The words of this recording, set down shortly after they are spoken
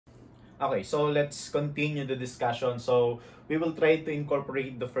Okay, so let's continue the discussion. So we will try to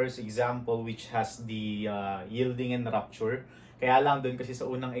incorporate the first example which has the yielding and rupture. Kaya lang dun kasi sa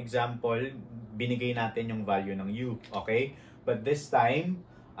unang example, binigay natin yung value ng U. Okay? But this time,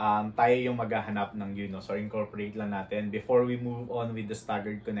 tayo yung maghahanap ng U. No? So incorporate lang natin before we move on with the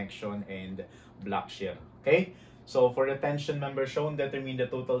staggered connection and block shear. Okay? So for the tension member shown, determine the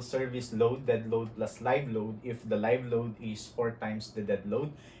total service load, dead load plus live load if the live load is 4 times the dead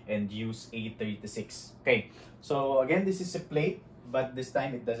load and use A36. Okay, so again, this is a plate, but this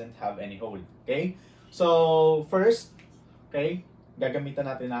time it doesn't have any hole. Okay, so first, okay, gagamitan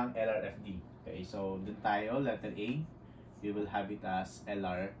natin ang LRFD. Okay, so dun tayo, letter A, we will have it as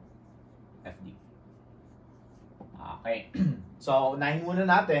LRFD. Okay, so unahin muna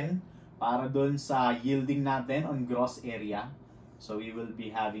natin para doon sa yielding natin on gross area. So we will be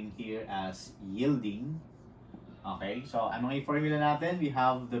having here as yielding. Okay, so anong i-formula natin? We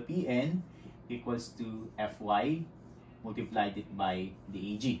have the Pn equals to Fy multiplied it by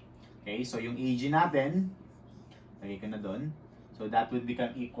the Ag. Okay, so yung Ag natin, lagay ko na doon. So that would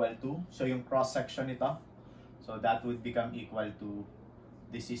become equal to, so yung cross section nito, so that would become equal to,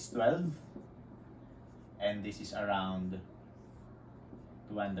 this is 12 and this is around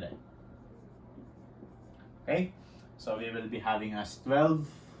 200. Okay, so we will be having as 12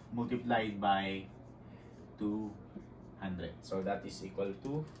 multiplied by 200. So that is equal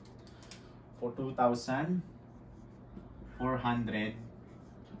to 2,400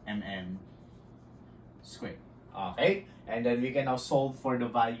 mm squared. Okay, and then we can now solve for the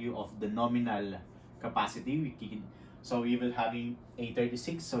value of the nominal capacity. So we will having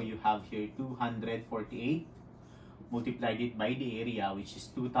A36. So you have here 248 multiplied it by the area, which is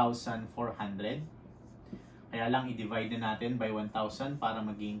 2,400. Kaya lang i-divide na natin by 1,000 para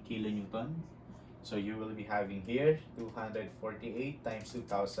maging kilonewton. So you will be having here 248 times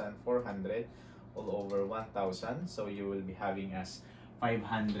 2,400 all over 1,000. So you will be having as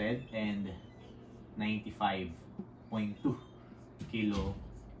 595.2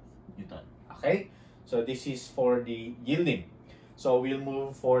 kilonewton. Okay? So this is for the yielding. So we'll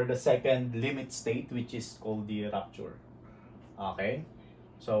move for the second limit state, which is called the rupture. Okay?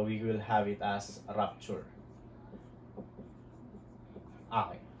 So we will have it as rupture.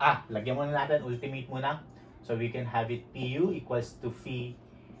 Okay. Lagyan muna natin, ultimate muna. So we can have it PU equals to phi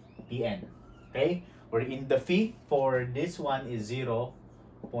PN. Okay? Where in the phi for this one is 0.9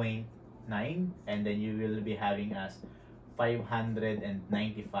 and then you will be having as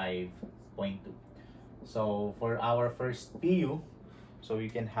 595.2. So for our first PU, so we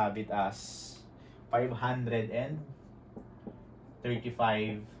can have it as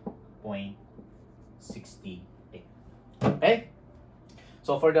 535.68. Okay?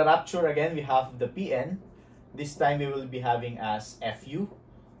 So for the rupture again, we have the Pn. This time we will be having as Fu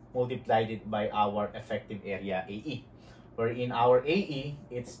multiplied it by our effective area AE. Where in our AE,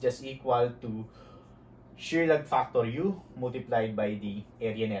 it's just equal to shear lag factor U multiplied by the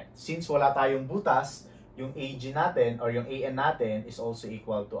area net. Since wala tayong butas, yung AG natin or yung AN natin is also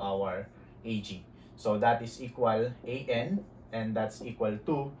equal to our AG. So that is equal AN and that's equal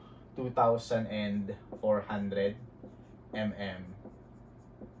to 2,400 mm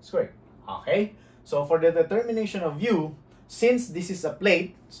squared. Okay, so for the determination of U, since this is a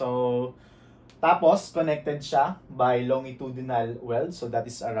plate, so tapos connected siya by longitudinal weld, so that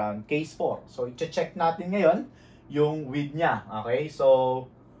is around case 4. So i-check natin ngayon yung width niya. Okay, so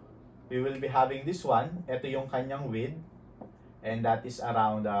we will be having this one. Ito yung kanyang width and that is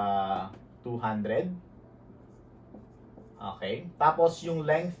around 200. Okay, tapos yung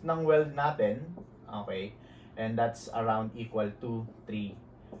length ng weld natin, okay, and that's around equal to 300.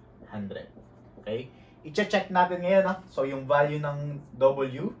 Okay, i-check natin ngayon so yung value ng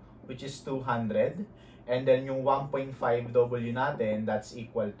W which is 200 and then yung 1.5 W natin, that's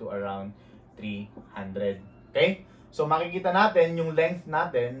equal to around 300. Okay, so makikita natin yung length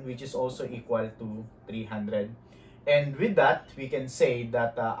natin which is also equal to 300, and with that we can say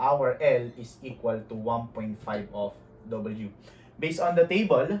that our L is equal to 1.5 of W based on the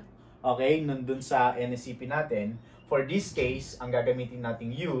table. Okay, nandun sa Nscp natin, for this case, ang gagamitin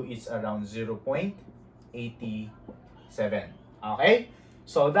nating U is around 0.87. Okay?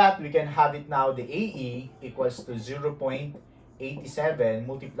 So that we can have it now, the AE equals to 0.87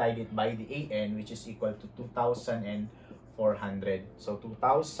 multiplied it by the AN, which is equal to 2,400. So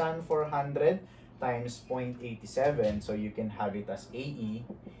 2,400 times 0.87, so you can have it as AE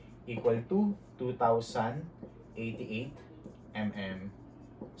equal to 2,088 mm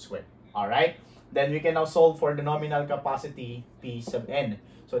squared. Alright, then we can now solve for the nominal capacity P sub n.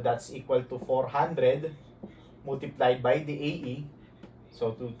 So that's equal to 400 multiplied by the AE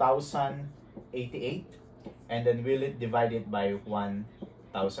So 2,088. And then will it divide it by 1,000.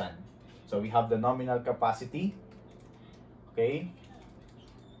 So we have the nominal capacity, okay,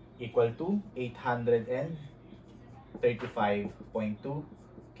 equal to 835.2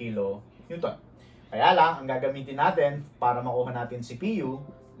 kilonewton. Kaya lang, ang gagamitin natin para makuha natin si PU,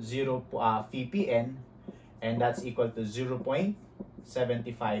 VPN, and that's equal to 0.75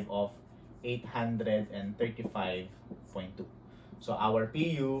 of 835.2. So our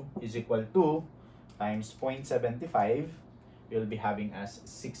PU is equal to times 0.75, we'll be having as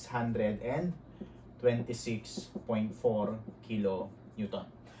 626.4 kilonewton.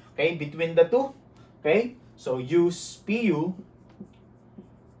 Okay, between the two, okay, so use PU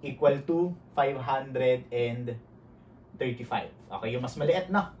equal to 535. Okay, yung mas maliit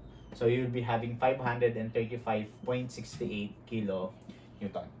na. So you'll be having 535.68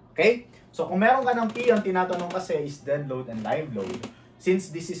 kilonewton. Okay? So kung meron ka ng PU, ang tinatanong kasi is dead load and live load.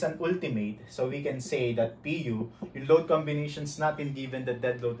 Since this is an ultimate, so we can say that PU, yung load combinations natin given the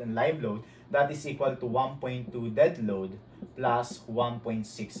dead load and live load, that is equal to 1.2 dead load plus 1.6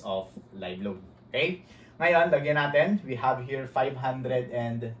 of live load. Okay? Ngayon, lagyan natin, we have here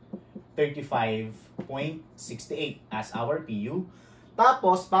 535.68 as our PU.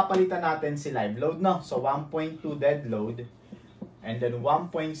 Tapos, papalitan natin si live load, no? So, 1.2 dead load and then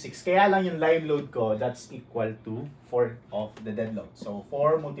 1.6. Kaya lang yung live load ko, that's equal to 4 of the dead load. So,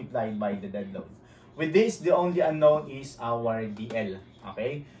 4 multiplied by the dead load. With this, the only unknown is our DL.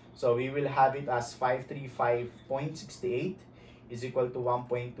 Okay? So, we will have it as 535.68 is equal to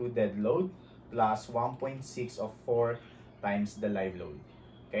 1.2 dead load plus 1.6 of 4 times the live load.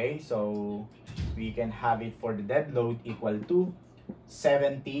 Okay, so we can have it for the dead load equal to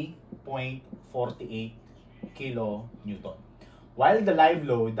 70.48 kilonewton. While the live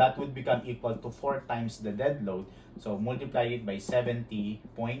load, that would become equal to 4 times the dead load. So multiply it by 70.48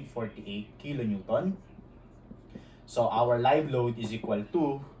 kilonewton. So our live load is equal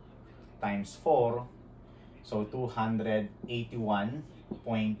to times 4. So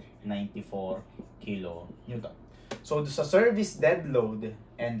 281.94 kilonewton. So sa service dead load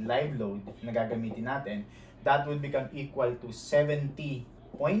and live load na gagamitin natin, that would become equal to 70.48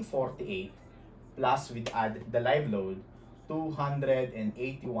 plus with add the live load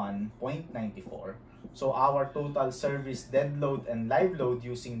 281.94. So our total service dead load and live load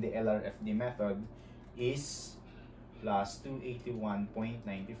using the LRFD method is plus 281.94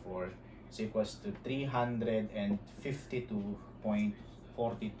 is equals to 352.42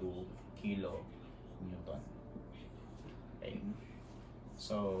 kilonewton. Okay.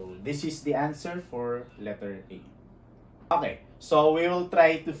 So this is the answer for letter A. Okay, so we will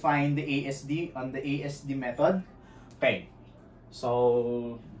try to find the ASD on the ASD method. Okay,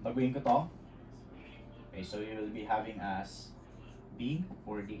 so baguhin ko to. Okay, so you will be having as B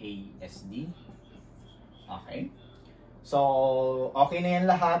for the ASD. Okay. So, okay na yan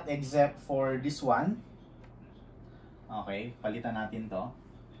lahat except for this one. Okay, palitan natin to.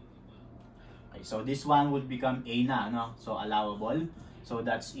 Okay, so this one would become A na, no? So, allowable. So,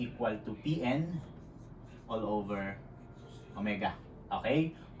 that's equal to Pn all over omega.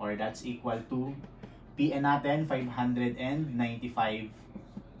 Okay? Or that's equal to Pn natin, 595.2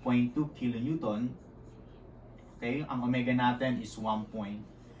 kilonewton. Okay? Ang omega natin is 1.67.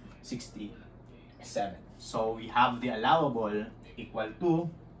 So, we have the allowable equal to,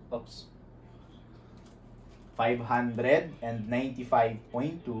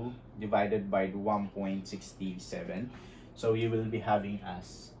 595.2 divided by the 1.67. So we will be having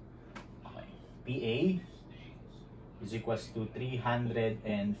as PA is equals to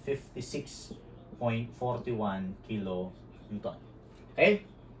 356.41 kilonewton. Okay?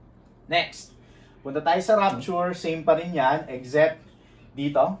 Next. Punta tayo sa rupture. Same pa rin yan except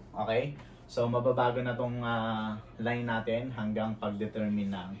dito. Okay? So mababago na tong line natin hanggang pag-determine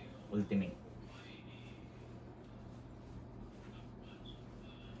ng ultimate.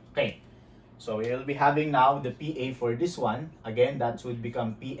 Okay, so we will be having now the PA for this one. Again, that would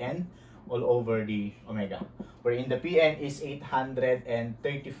become Pn all over the omega. Wherein the Pn is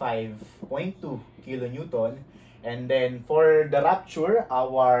 835.2 kilonewton. And then for the rupture,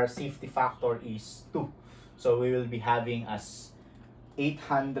 our safety factor is 2. So we will be having as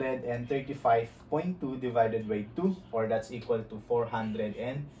 835.2 divided by 2, or that's equal to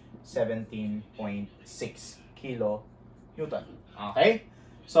 417.6 kilonewton. Okay?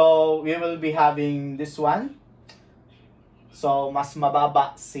 So, we will be having this one. So, mas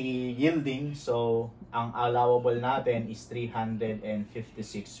mababa si yielding. So, ang allowable natin is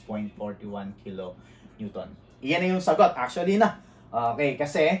 356.41 kilonewton. Iyan na yung sagot. Actually na. Okay,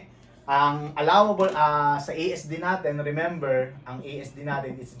 kasi Ang allowable sa ASD natin, remember, ang ASD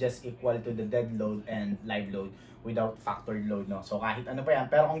natin is just equal to the dead load and live load without factored load, no? So kahit ano pa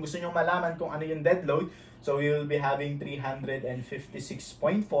yan. Pero kung gusto niyo malaman kung ano yung dead load, so we will be having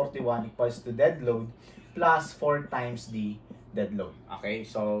 356.41 equals to dead load plus 4 times the dead load. Okay?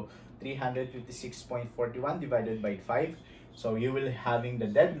 So 356.41 divided by 5. So you will having the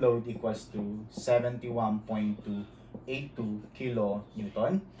dead load equals to 71.282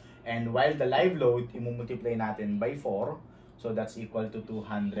 kilonewton. And while the live load, i-multiply natin by 4. So that's equal to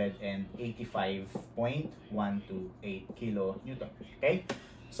 285.128 kilonewton. Okay?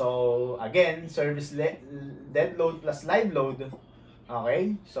 So again, dead load plus live load.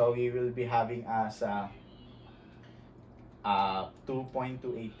 Okay? So we will be having as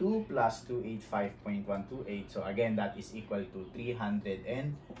 2.282 plus 285.128. So again, that is equal to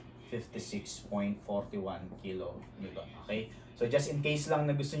 356.41 kilonewton. Okay? So just in case lang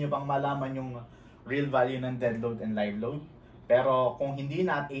na gusto nyo pang malaman yung real value ng dead load and live load. Pero kung hindi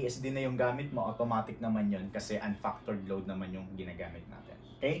na at ASD na yung gamit mo, automatic naman yun kasi unfactored load naman yung ginagamit natin.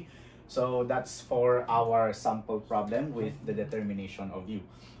 Okay? So that's for our sample problem with the determination of U.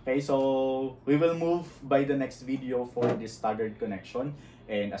 Okay, so we will move by the next video for the staggered connection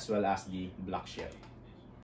and as well as the block shell.